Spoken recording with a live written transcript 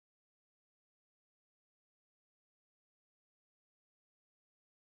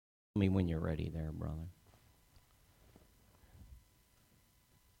Me when you're ready there, brother.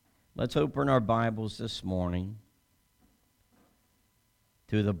 Let's open our Bibles this morning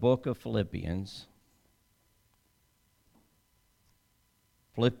to the book of Philippians.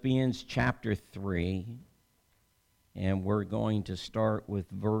 Philippians chapter 3, and we're going to start with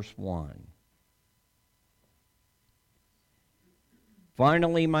verse 1.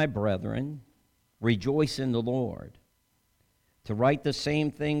 Finally, my brethren, rejoice in the Lord. To write the same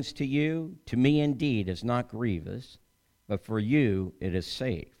things to you, to me indeed, is not grievous, but for you it is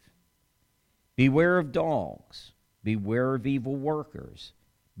safe. Beware of dogs, beware of evil workers,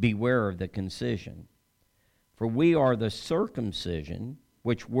 beware of the concision. For we are the circumcision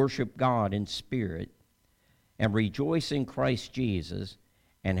which worship God in spirit, and rejoice in Christ Jesus,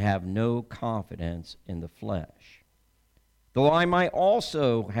 and have no confidence in the flesh. Though I might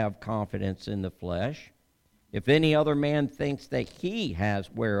also have confidence in the flesh, if any other man thinks that he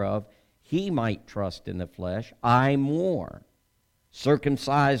has whereof he might trust in the flesh, I more.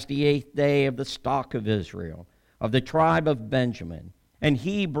 Circumcised the 8th day of the stock of Israel, of the tribe of Benjamin, and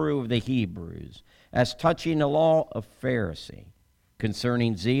Hebrew of the Hebrews, as touching the law of Pharisee,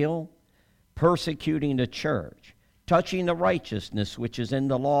 concerning zeal, persecuting the church, touching the righteousness which is in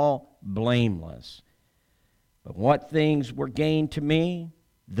the law, blameless. But what things were gained to me,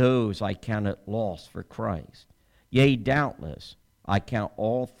 those I counted loss for Christ. Yea, doubtless, I count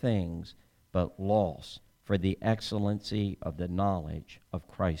all things but loss for the excellency of the knowledge of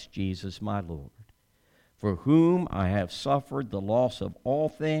Christ Jesus my Lord, for whom I have suffered the loss of all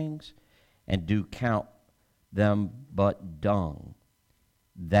things, and do count them but dung,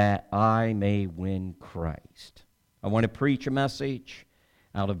 that I may win Christ. I want to preach a message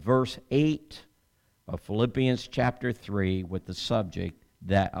out of verse 8 of Philippians chapter 3 with the subject,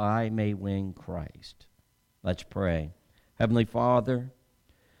 that I may win Christ. Let's pray. Heavenly Father,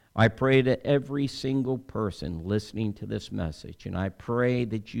 I pray that every single person listening to this message, and I pray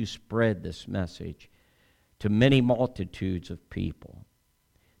that you spread this message to many multitudes of people,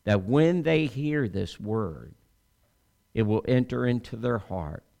 that when they hear this word, it will enter into their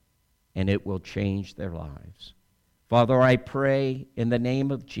heart and it will change their lives. Father, I pray in the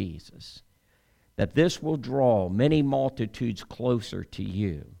name of Jesus that this will draw many multitudes closer to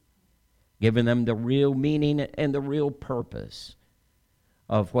you, giving them the real meaning and the real purpose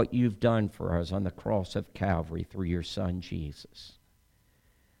of what you've done for us on the cross of Calvary through your Son, Jesus.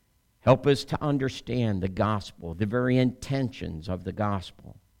 Help us to understand the gospel, the very intentions of the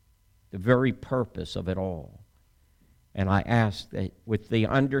gospel, the very purpose of it all. And I ask that with the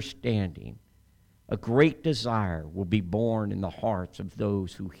understanding, a great desire will be born in the hearts of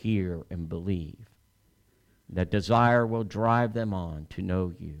those who hear and believe. That desire will drive them on to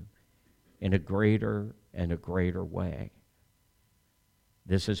know you in a greater and a greater way.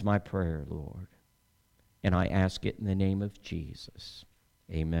 This is my prayer, Lord, and I ask it in the name of Jesus.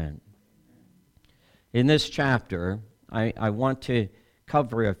 Amen. In this chapter, I want to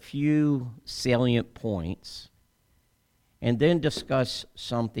cover a few salient points and then discuss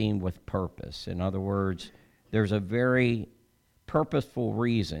something with purpose. In other words, there's a very purposeful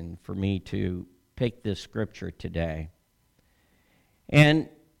reason for me to pick this scripture today. And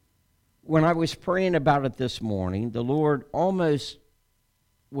when I was praying about it this morning, the Lord almost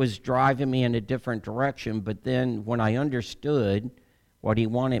was driving me in a different direction, but then when I understood what he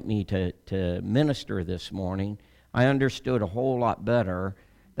wanted me to minister this morning, I understood a whole lot better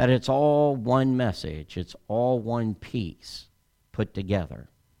that it's all one message. It's all one piece put together.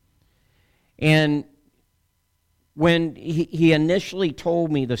 And when he initially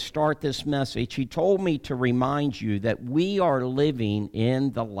told me to start this message, he told me to remind you that we are living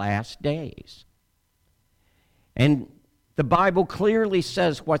in the last days. And the Bible clearly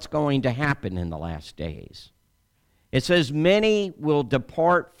says what's going to happen in the last days. It says, many will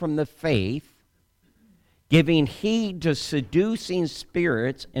depart from the faith, giving heed to seducing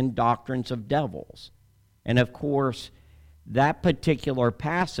spirits and doctrines of devils. And of course, that particular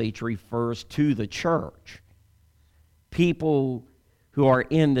passage refers to the church, people who are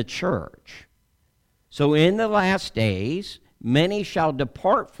in the church. So in the last days, many shall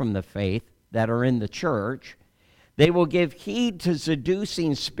depart from the faith that are in the church. They will give heed to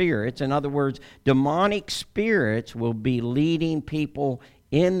seducing spirits. In other words, demonic spirits will be leading people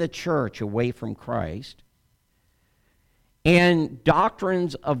in the church away from Christ. And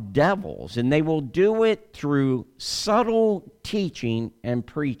doctrines of devils, and they will do it through subtle teaching and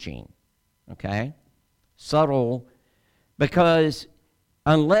preaching. Okay? Subtle, because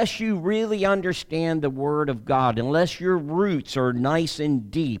unless you really understand the Word of God, unless your roots are nice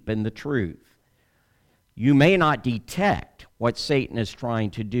and deep in the truth, you may not detect what Satan is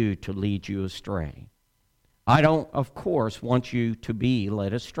trying to do to lead you astray. I don't, of course, want you to be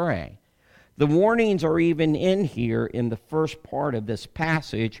led astray. The warnings are even in here in the first part of this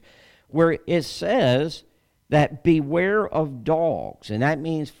passage where it says that beware of dogs, and that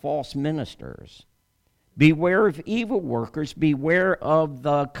means false ministers. Beware of evil workers, beware of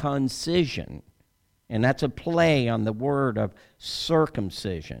the concision. And that's a play on the word of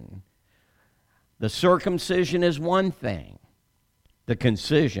circumcision. The circumcision is one thing. The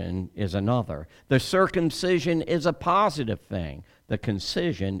concision is another. The circumcision is a positive thing. The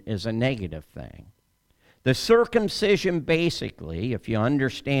concision is a negative thing. The circumcision basically, if you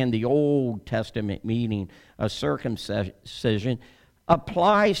understand the Old Testament meaning of circumcision,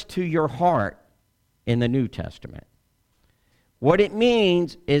 applies to your heart in the New Testament. What it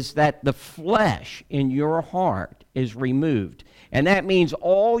means is that the flesh in your heart is removed. And that means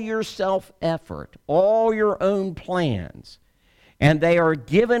all your self-effort, all your own plans, and they are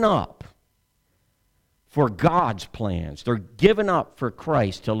given up for God's plans. They're given up for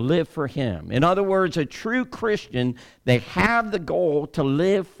Christ, to live for Him. In other words, a true Christian, they have the goal to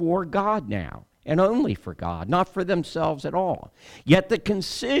live for God now, and only for God, not for themselves at all. Yet the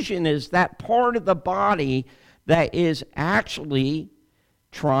concision is that part of the body that is actually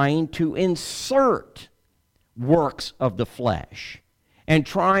trying to insert works of the flesh and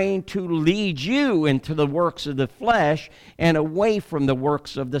trying to lead you into the works of the flesh and away from the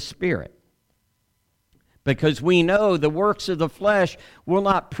works of the Spirit. Because we know the works of the flesh will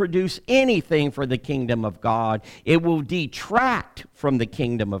not produce anything for the kingdom of God. It will detract from the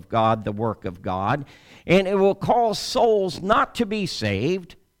kingdom of God, the work of God, and it will cause souls not to be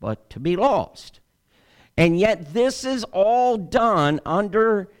saved, but to be lost. And yet this is all done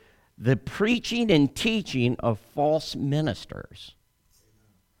under the preaching and teaching of false ministers.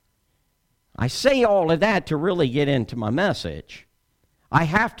 I say all of that to really get into my message. I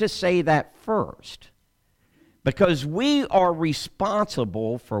have to say that first, because we are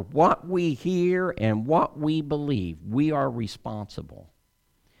responsible for what we hear and what we believe. We are responsible.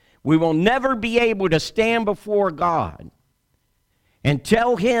 We will never be able to stand before God and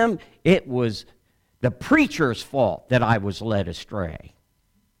tell Him it was the preacher's fault that I was led astray.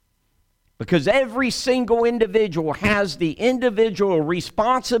 Because every single individual has the individual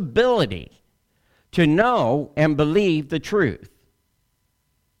responsibility to know and believe the truth.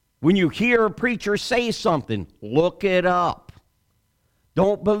 When you hear a preacher say something, look it up.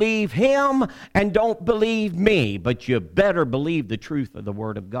 Don't believe him and don't believe me, but you better believe the truth of the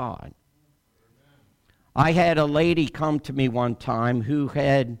Word of God. I had a lady come to me one time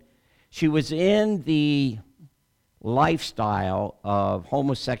she was in the lifestyle of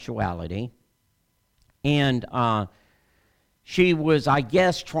homosexuality, and she was, I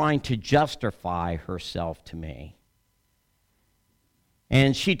guess, trying to justify herself to me.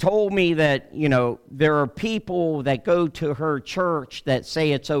 And she told me that, there are people that go to her church that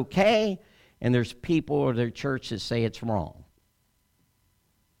say it's okay, and there's people at their church that say it's wrong.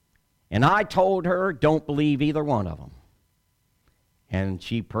 And I told her, don't believe either one of them. And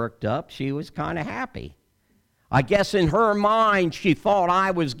she perked up. She was kind of happy. I guess in her mind, she thought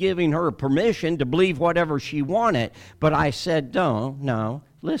I was giving her permission to believe whatever she wanted. But I said, no,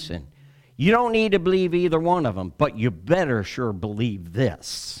 listen. You don't need to believe either one of them, but you better sure believe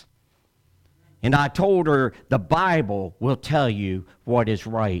this. And I told her the Bible will tell you what is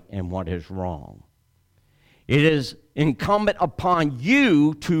right and what is wrong. It is incumbent upon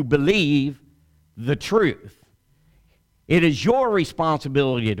you to believe the truth. It is your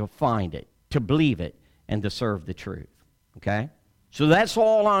responsibility to find it, to believe it, and to serve the truth. Okay? So that's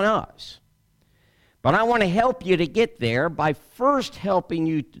all on us. But I want to help you to get there by first helping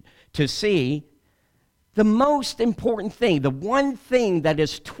you to see the most important thing, the one thing that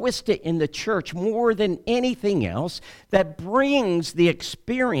is twisted in the church more than anything else, that brings the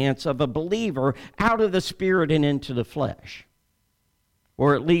experience of a believer out of the Spirit and into the flesh,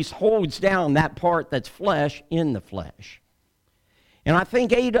 or at least holds down that part that's flesh in the flesh. And I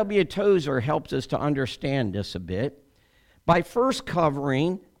think A.W. Tozer helps us to understand this a bit by first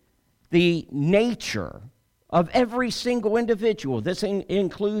covering the nature of every single individual. This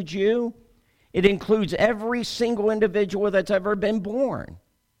includes you. It includes every single individual that's ever been born.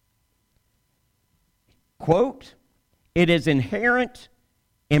 Quote, "It is inherent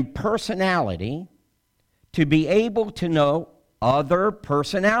in personality to be able to know other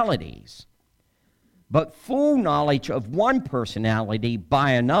personalities. But full knowledge of one personality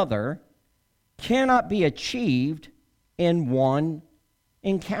by another cannot be achieved in one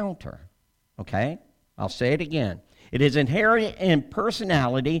encounter." Okay? I'll say it again. It is inherent in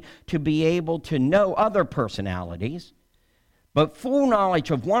personality to be able to know other personalities, But full knowledge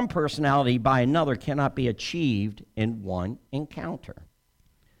of one personality by another cannot be achieved in one encounter.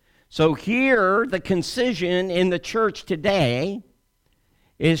 So here, the concision in the church today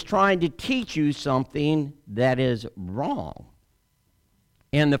is trying to teach you something that is wrong.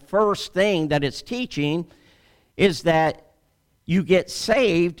 And the first thing that it's teaching is that you get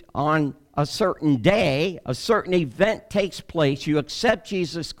saved on a certain day, a certain event takes place, you accept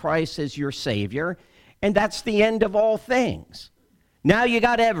Jesus Christ as your Savior, and that's the end of all things. Now you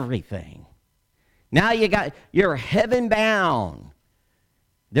got everything. Now you're heaven bound.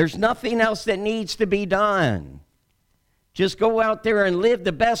 There's nothing else that needs to be done. Just go out there and live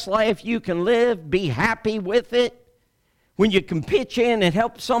the best life you can live. Be happy with it. When you can pitch in and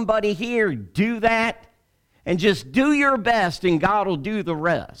help somebody here, do that. And just do your best and God will do the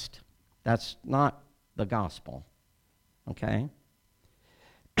rest. That's not the gospel. Okay?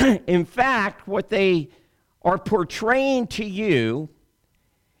 In fact, what they are portraying to you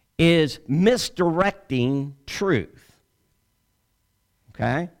is misdirecting truth.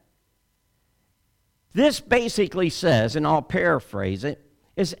 Okay? This basically says, and I'll paraphrase it,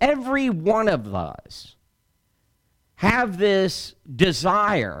 is every one of us have this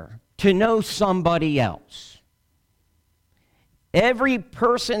desire to know somebody else. Every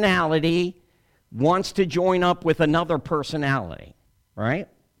personality wants to join up with another personality, right?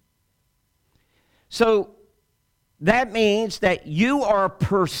 So that means that you are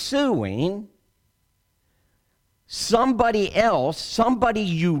pursuing somebody else, somebody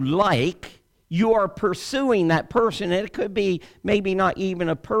you like. You are pursuing that person, and it could be maybe not even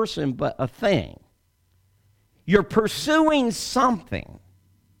a person, but a thing. You're pursuing something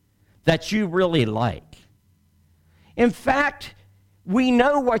that you really like. In fact, we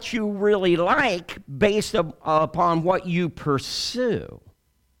know what you really like based upon what you pursue.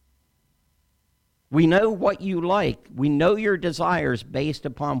 We know what you like. We know your desires based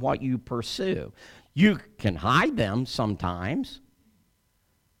upon what you pursue. You can hide them sometimes.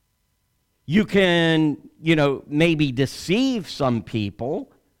 You can, maybe deceive some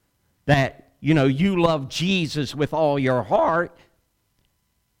people that, you love Jesus with all your heart,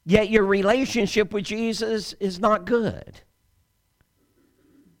 yet your relationship with Jesus is not good.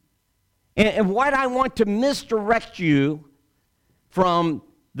 And what I want to misdirect you from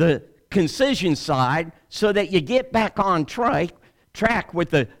the concision side so that you get back on track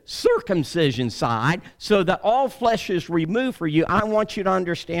with the circumcision side so that all flesh is removed for you, I want you to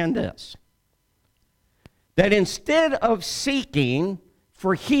understand this. That instead of seeking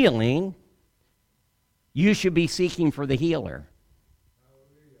for healing, you should be seeking for the healer.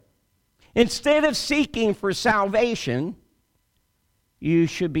 Instead of seeking for salvation, you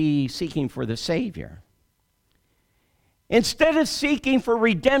should be seeking for the Savior. Instead of seeking for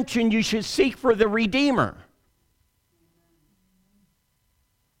redemption, you should seek for the Redeemer.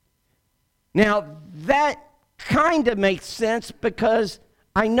 Now, that kind of makes sense because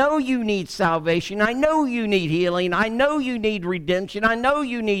I know you need salvation. I know you need healing. I know you need redemption. I know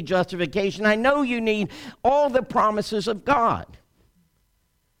you need justification. I know you need all the promises of God.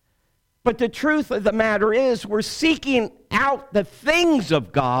 But the truth of the matter is we're seeking out the things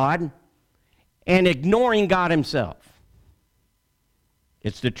of God and ignoring God himself.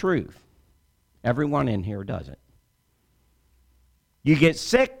 It's the truth. Everyone in here does it. You get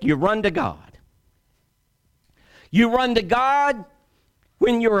sick, you run to God. You run to God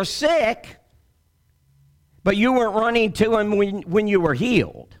when you were sick, but you weren't running to him when you were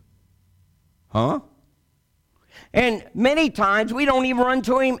healed. Huh? And many times we don't even run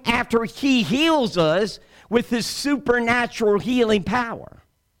to him after he heals us with his supernatural healing power.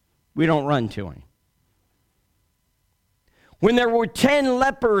 We don't run to him. When there were 10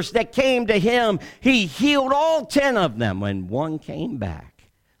 lepers that came to him, he healed all 10 of them, and one came back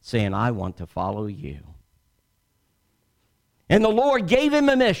saying, I want to follow you. And the Lord gave him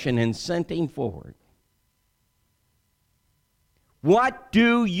a mission and sent him forward. What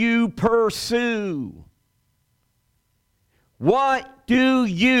do you pursue? What do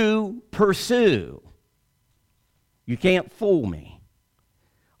you pursue? You can't fool me.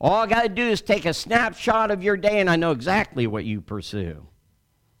 All I got to do is take a snapshot of your day and I know exactly what you pursue.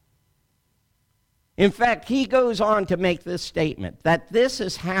 In fact, he goes on to make this statement, that this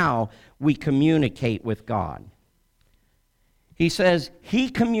is how we communicate with God. He says he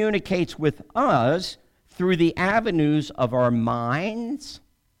communicates with us through the avenues of our minds,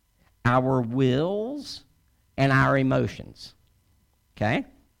 our wills, and our emotions. Okay?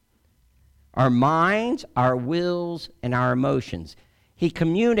 Our minds, our wills, and our emotions. He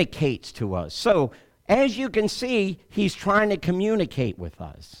communicates to us. So, as you can see, he's trying to communicate with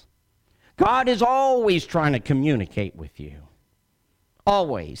us. God is always trying to communicate with you.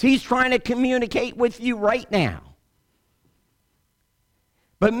 always. He's trying to communicate with you right now.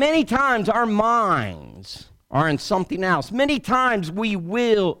 But many times our minds are in something else. Many times we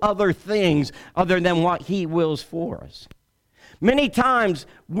will other things other than what He wills for us. Many times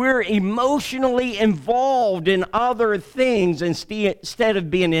we're emotionally involved in other things instead of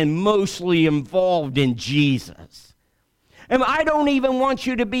being emotionally involved in Jesus. And I don't even want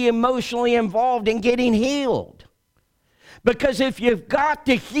you to be emotionally involved in getting healed. Because if you've got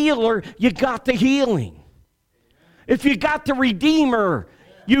the healer, you got the healing. If you got the Redeemer,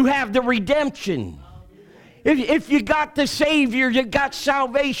 you have the redemption. If you got the Savior, you got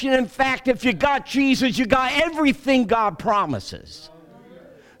salvation. In fact, if you got Jesus, you got everything God promises.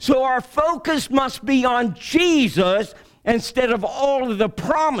 So our focus must be on Jesus instead of all of the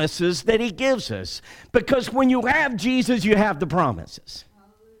promises that He gives us. Because when you have Jesus, you have the promises.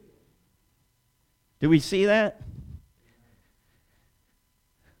 Do we see that?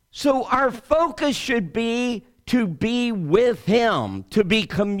 So our focus should be to be with Him, to be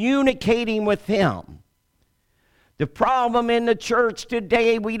communicating with Him. The problem in the church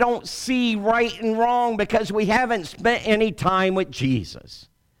today, we don't see right and wrong because we haven't spent any time with Jesus.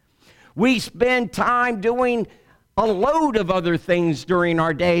 We spend time doing a load of other things during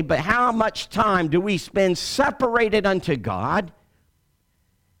our day, but how much time do we spend separated unto God?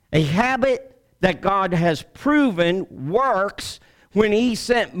 A habit that God has proven works when He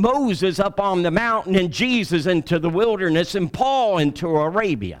sent Moses up on the mountain and Jesus into the wilderness and Paul into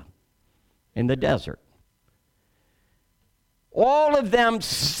Arabia in the desert. All of them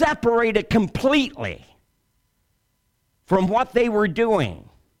separated completely from what they were doing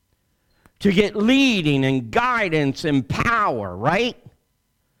to get leading and guidance and power, right?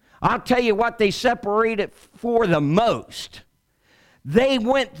 I'll tell you what they separated for the most. They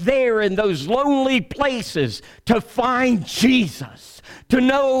went there in those lonely places to find Jesus, to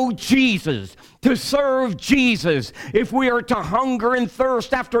know Jesus, to serve Jesus. If we are to hunger and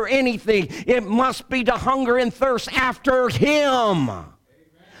thirst after anything, it must be to hunger and thirst after Him,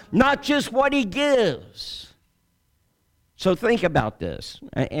 not just what He gives. So think about this,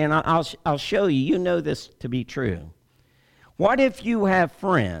 and I'll show you. You know this to be true. What if you have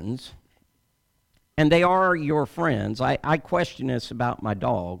friends, and they are your friends? I question this about my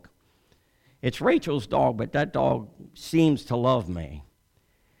dog. It's Rachel's dog, but that dog seems to love me.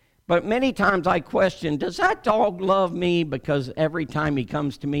 But many times I question, does that dog love me because every time he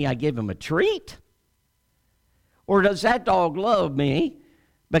comes to me I give him a treat? Or does that dog love me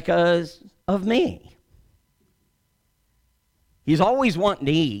because of me? He's always wanting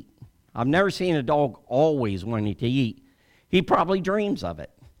to eat. I've never seen a dog always wanting to eat. He probably dreams of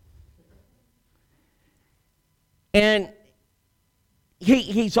it. And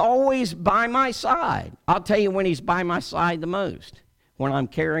he's always by my side. I'll tell you when he's by my side the most. When I'm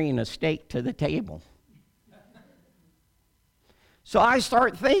carrying a steak to the table. So I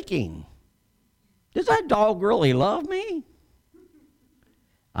start thinking, does that dog really love me?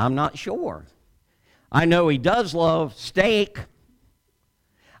 I'm not sure. I know he does love steak.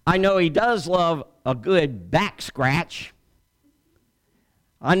 I know he does love a good back scratch.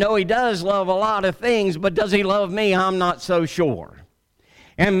 I know he does love a lot of things, but does he love me? I'm not so sure.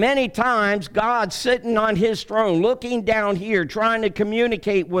 And many times, God's sitting on His throne, looking down here, trying to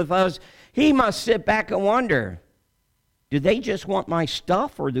communicate with us. He must sit back and wonder, do they just want my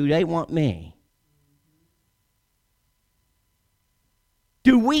stuff or do they want me?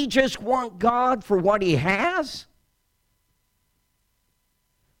 Do we just want God for what He has?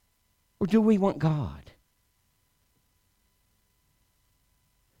 Or do we want God?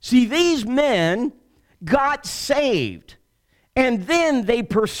 See, these men got saved. And then they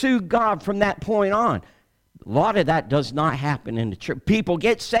pursued God from that point on. A lot of that does not happen in the church. People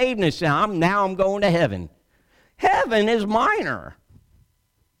get saved and they say, now I'm going to heaven. Heaven is minor.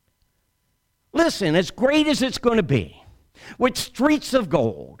 Listen, as great as it's going to be, with streets of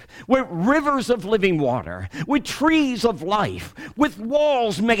gold, with rivers of living water, with trees of life, with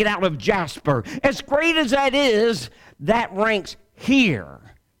walls made out of jasper, as great as that is, that ranks here.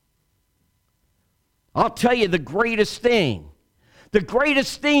 I'll tell you the greatest thing. The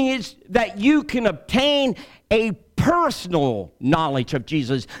greatest thing is that you can obtain a personal knowledge of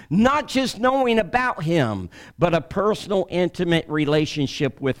Jesus, not just knowing about Him, but a personal, intimate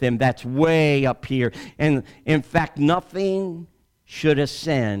relationship with Him. That's way up here. And in fact, nothing should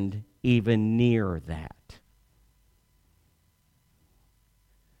ascend even near that.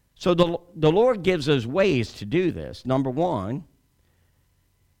 So the Lord gives us ways to do this. Number one,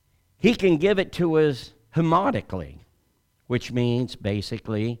 He can give it to us hymnotically, which means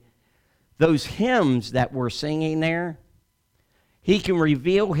basically those hymns that we're singing there, He can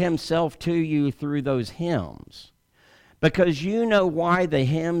reveal himself to you through those hymns. Because you know why the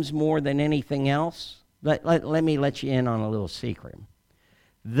hymns more than anything else? Let me let you in on a little secret.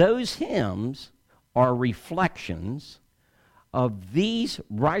 Those hymns are reflections of these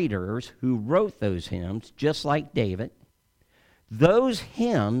writers who wrote those hymns, just like David. Those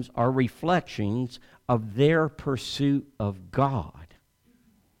hymns are reflections of their pursuit of God.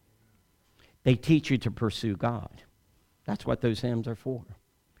 They teach you to pursue God. That's what those hymns are for.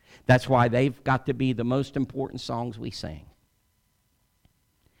 That's why they've got to be the most important songs we sing.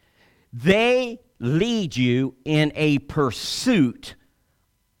 They lead you in a pursuit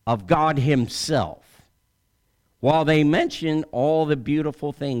of God himself, while they mention all the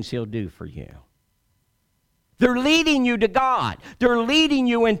beautiful things he'll do for you. They're leading you to God. They're leading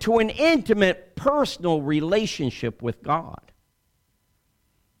you into an intimate, personal relationship with God.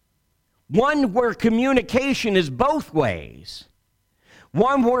 One where communication is both ways.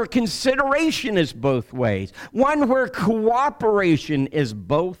 One where consideration is both ways. One where cooperation is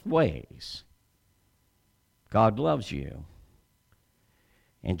both ways. God loves you.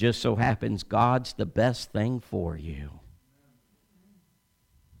 And just so happens God's the best thing for you.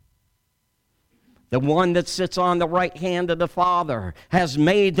 The one that sits on the right hand of the Father has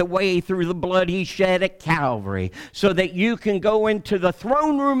made the way through the blood he shed at Calvary so that you can go into the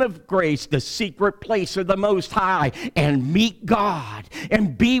throne room of grace, the secret place of the Most High, and meet God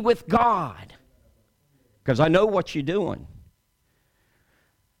and be with God. Because I know what you're doing.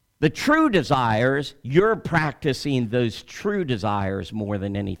 The true desires, you're practicing those true desires more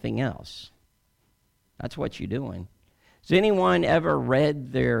than anything else. That's what you're doing. Has anyone ever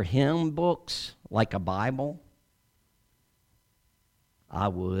read their hymn books like a Bible? I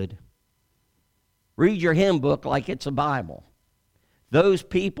would. Read your hymn book like it's a Bible. Those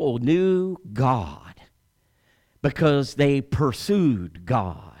people knew God because they pursued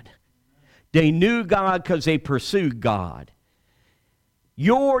God. They knew God because they pursued God.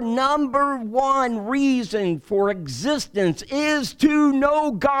 Your number one reason for existence is to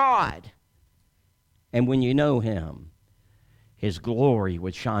know God. And when you know him, his glory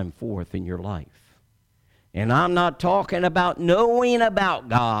would shine forth in your life. And I'm not talking about knowing about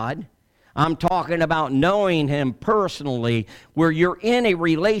God. I'm talking about knowing him personally, where you're in a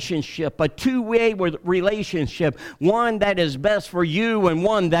relationship, a two-way relationship, one that is best for you and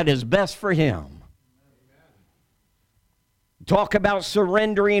one that is best for him. Talk about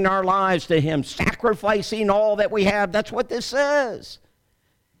surrendering our lives to him, sacrificing all that we have. That's what this says.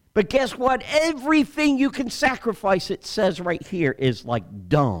 But guess what? Everything you can sacrifice, it says right here, is like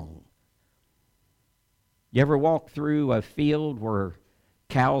dung. You ever walk through a field where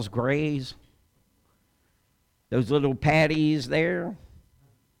cows graze? Those little paddies there?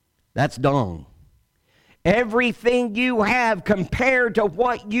 That's dung. Everything you have compared to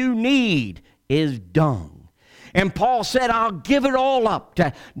what you need is dung. And Paul said, I'll give it all up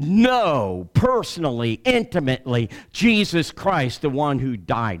to know personally, intimately, Jesus Christ, the one who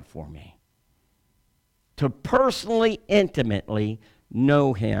died for me. To personally, intimately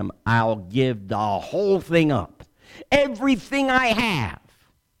know him, I'll give the whole thing up. Everything I have,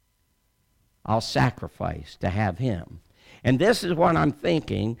 I'll sacrifice to have him. And this is what I'm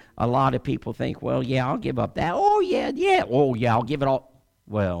thinking. A lot of people think, well, yeah, I'll give up that. Oh, yeah. Oh, yeah, I'll give it all.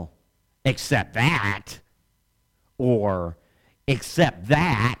 Well, except that. Or accept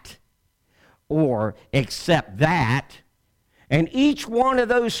that, or accept that. And each one of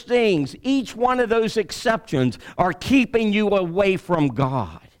those things, each one of those exceptions are keeping you away from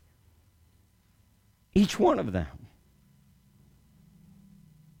God. Each one of them.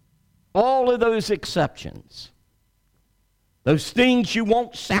 All of those exceptions, those things you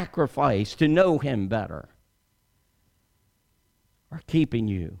won't sacrifice to know him better, are keeping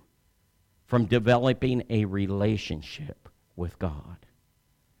you from developing a relationship with God.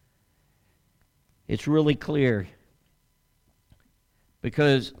 It's really clear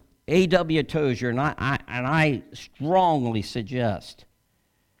because A.W. Tozer, and I strongly suggest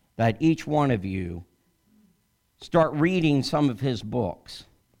that each one of you start reading some of his books.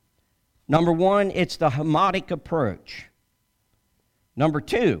 Number one, it's the Hermetic approach. Number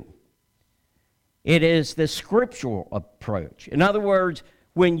two, it is the scriptural approach. In other words,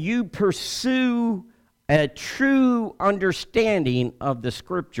 when you pursue a true understanding of the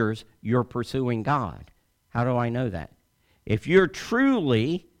scriptures, you're pursuing God. How do I know that? If you're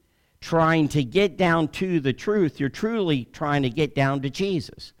truly trying to get down to the truth, you're truly trying to get down to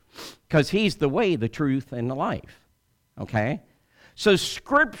Jesus, because he's the way, the truth, and the life. Okay? So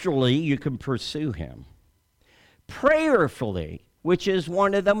scripturally, you can pursue him. Prayerfully, which is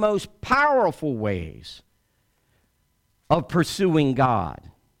one of the most powerful ways of pursuing God.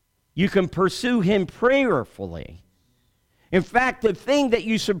 You can pursue Him prayerfully. In fact, the thing that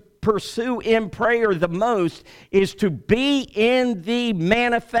you should pursue in prayer the most is to be in the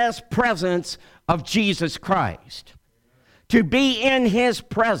manifest presence of Jesus Christ. To be in His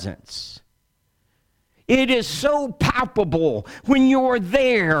presence. It is so palpable. When you're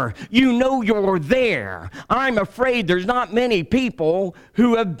there, you know you're there. I'm afraid there's not many people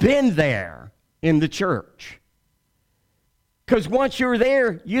who have been there in the church. Because once you're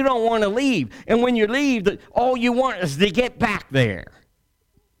there, you don't want to leave. And when you leave, all you want is to get back there.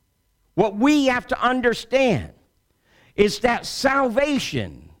 What we have to understand is that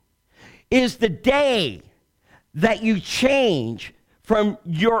salvation is the day that you change from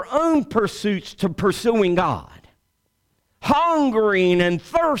your own pursuits to pursuing God. Hungering and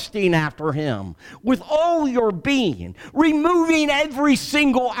thirsting after Him with all your being. Removing every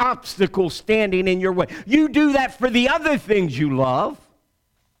single obstacle standing in your way. You do that for the other things you love.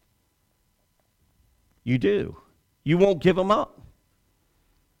 You do. You won't give them up.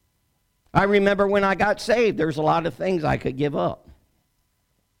 I remember when I got saved, there's a lot of things I could give up.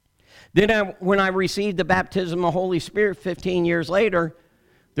 Then when I received the baptism of the Holy Spirit 15 years later,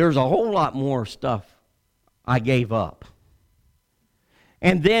 there's a whole lot more stuff I gave up.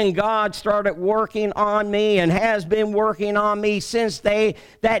 And then God started working on me and has been working on me since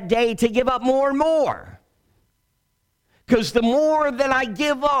that day to give up more and more. Because the more that I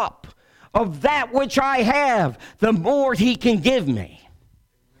give up of that which I have, the more He can give me.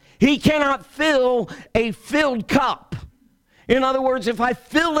 He cannot fill a filled cup. In other words, if I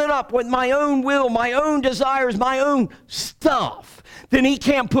fill it up with my own will, my own desires, my own stuff, then He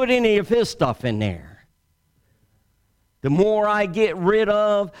can't put any of His stuff in there. The more I get rid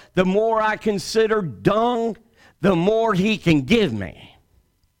of, the more I consider dung, the more He can give me.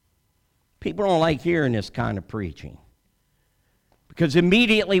 People don't like hearing this kind of preaching. Because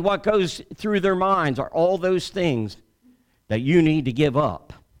immediately what goes through their minds are all those things that you need to give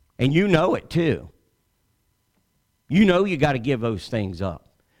up. And you know it too. You know you got to give those things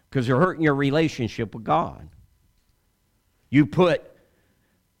up because they're hurting your relationship with God. You put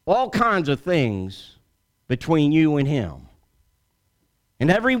all kinds of things between you and Him. And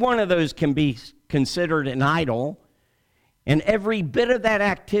every one of those can be considered an idol, and every bit of that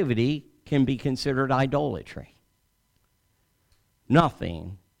activity can be considered idolatry.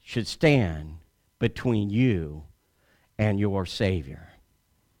 Nothing should stand between you and your Savior.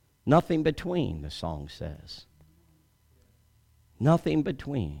 Nothing between, the song says. Nothing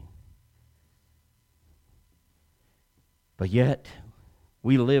between. But yet,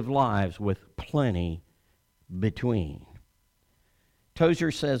 we live lives with plenty between.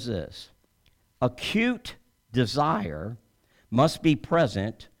 Tozer says this: acute desire must be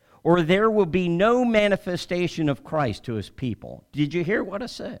present, or there will be no manifestation of Christ to His people. Did you hear what I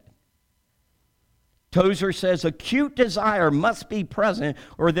said? Tozer says acute desire must be present,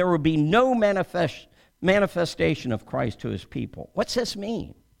 or there will be no manifestation of Christ to His people. What's this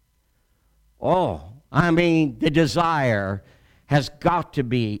mean? The desire has got to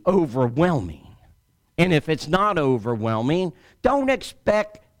be overwhelming. And if it's not overwhelming, don't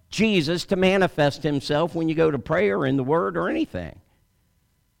expect Jesus to manifest Himself when you go to prayer or in the Word or anything.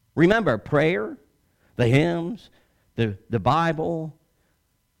 Remember, prayer, the hymns, the Bible,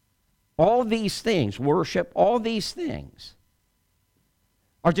 all these things, worship, all these things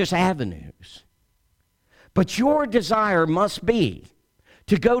are just avenues. But your desire must be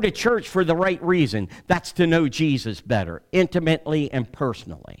to go to church for the right reason. That's to know Jesus better, intimately and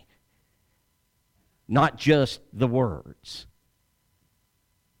personally. Not just the words.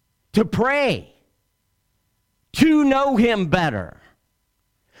 To pray, to know Him better.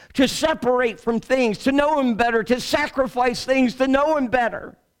 To separate from things, to know Him better. To sacrifice things, to know Him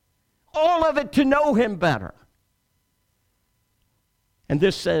better. All of it to know Him better. And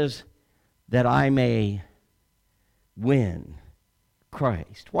this says that I may win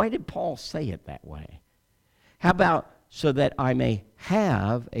Christ. Why did Paul say it that way? How about so that I may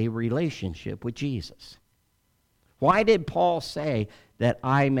have a relationship with Jesus? Why did Paul say that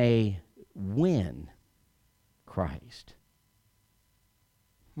I may win Christ?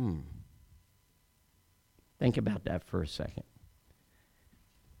 Think about that for a second.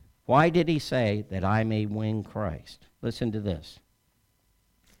 Why did he say that I may win Christ? Listen to this.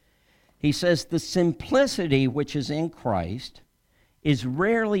 He says, the simplicity which is in Christ is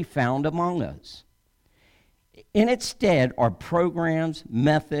rarely found among us. In its stead are programs,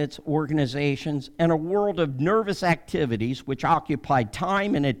 methods, organizations, and a world of nervous activities which occupy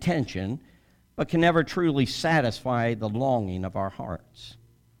time and attention, but can never truly satisfy the longing of our hearts.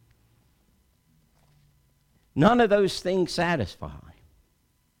 None of those things satisfy.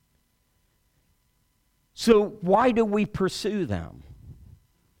 So why do we pursue them?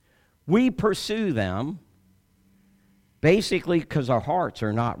 We pursue them basically because our hearts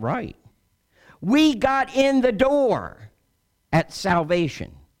are not right. We got in the door at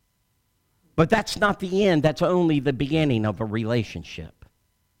salvation. But that's not the end. That's only the beginning of a relationship.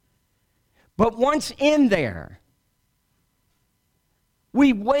 But once in there,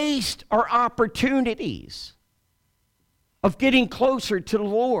 we waste our opportunities of getting closer to the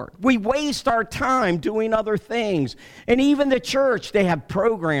Lord. We waste our time doing other things. And even the church, they have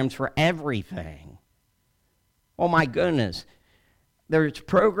programs for everything. Oh my goodness. There's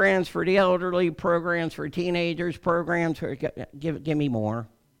programs for the elderly, programs for teenagers, programs for, give me more.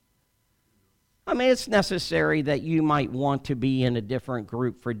 I mean, it's necessary that you might want to be in a different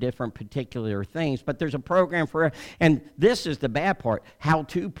group for different particular things, but there's a program for, and this is the bad part,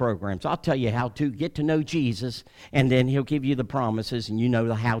 how-to programs. I'll tell you how to get to know Jesus, and then he'll give you the promises, and you know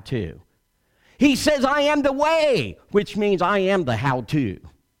the how-to. He says, I am the way, which means I am the how-to.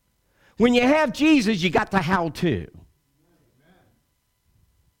 When you have Jesus, you got the how-to.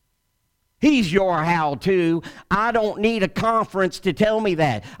 He's your how-to. I don't need a conference to tell me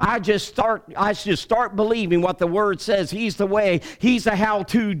that. I just start believing what the Word says. He's the way. He's the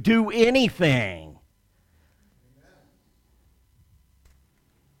how-to do anything.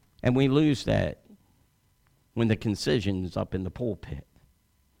 And we lose that when the concision is up in the pulpit.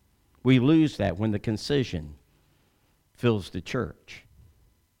 We lose that when the concision fills the church.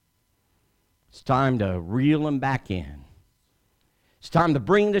 It's time to reel them back in. It's time to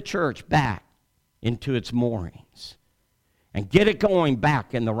bring the church back into its moorings and get it going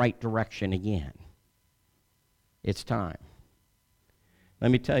back in the right direction again. It's time. Let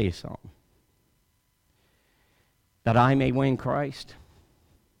me tell you something. That I may win Christ,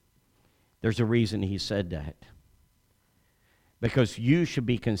 there's a reason he said that. Because you should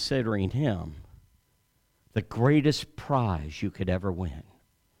be considering him the greatest prize you could ever win.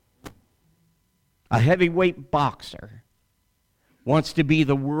 A heavyweight boxer wants to be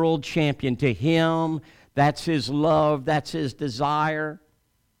the world champion. To him, that's his love, that's his desire.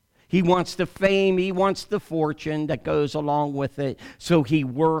 He wants the fame, he wants the fortune that goes along with it. So he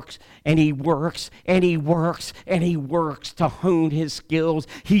works and he works and he works and he works to hone his skills.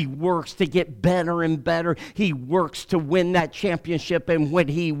 He works to get better and better. He works to win that championship, and when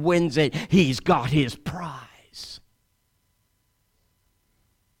he wins it, he's got his prize.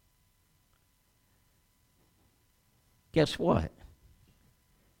 Guess what?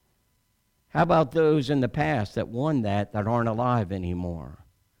 How about those in the past that won that aren't alive anymore?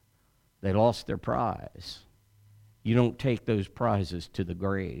 They lost their prize. You don't take those prizes to the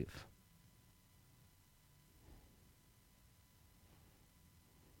grave.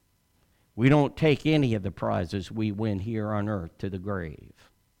 We don't take any of the prizes we win here on earth to the grave.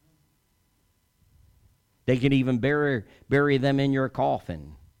 They can even bury them in your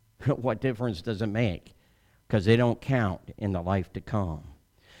coffin. What difference does it make? Because they don't count in the life to come.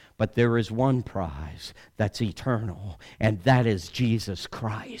 But there is one prize that's eternal, and that is Jesus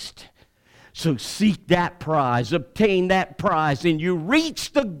Christ. So seek that prize, obtain that prize, and you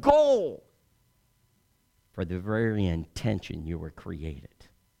reach the goal for the very intention you were created.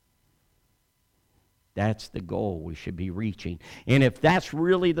 That's the goal we should be reaching. And if that's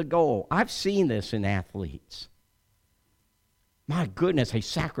really the goal, I've seen this in athletes. My goodness, they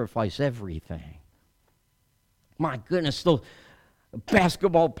sacrifice everything. My goodness, the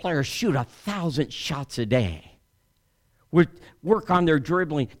basketball players shoot 1,000 shots a day. Work on their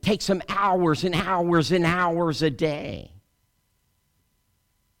dribbling. Takes them hours and hours and hours a day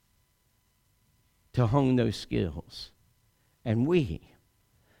to hone those skills. And we,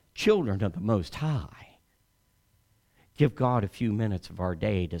 children of the Most High, give God a few minutes of our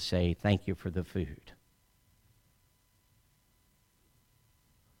day to say, thank you for the food.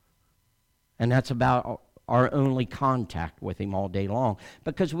 And that's about our only contact with him all day long,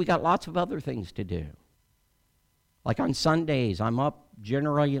 because we got lots of other things to do. Like on Sundays, I'm up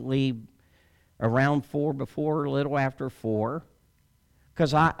generally around 4 before, a little after 4,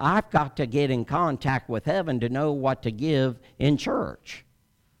 because I've got to get in contact with heaven to know what to give in church.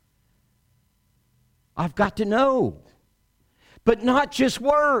 I've got to know, but not just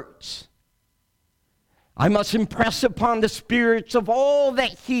words. I must impress upon the spirits of all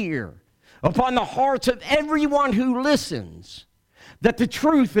that hear, upon the hearts of everyone who listens, that the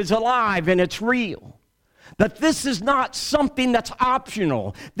truth is alive and it's real. That this is not something that's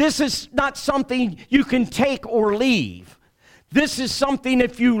optional. This is not something you can take or leave. This is something,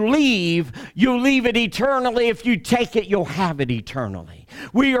 if you leave it eternally. If you take it, you'll have it eternally.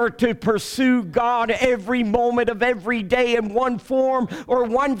 We are to pursue God every moment of every day in one form or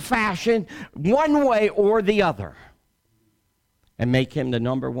one fashion, one way or the other. And make Him the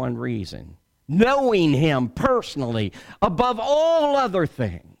number one reason. Knowing Him personally above all other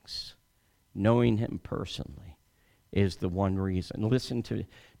things. Knowing Him personally is the one reason. Listen to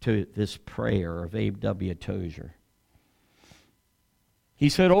this prayer of Abe W. Tozier. He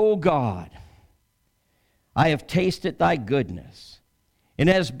said, "O God, I have tasted thy goodness, and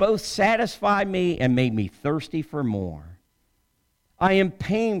it has both satisfied me and made me thirsty for more. I am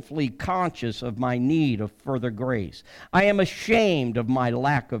painfully conscious of my need of further grace. I am ashamed of my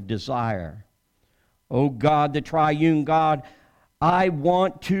lack of desire. O God, the triune God, I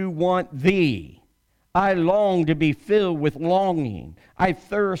want thee. I long to be filled with longing. I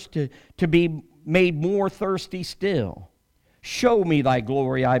thirst to be made more thirsty still. Show me thy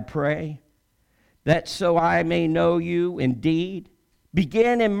glory, I pray, that so I may know you indeed.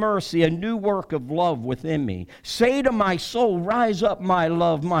 Begin in mercy a new work of love within me. Say to my soul, rise up, my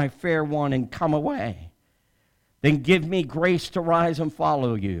love, my fair one, and come away. Then give me grace to rise and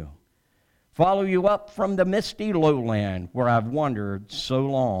follow you. Follow you up from the misty lowland where I've wandered so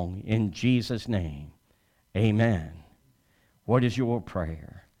long. In Jesus' name, amen." What is your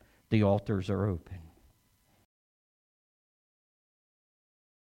prayer? The altars are open.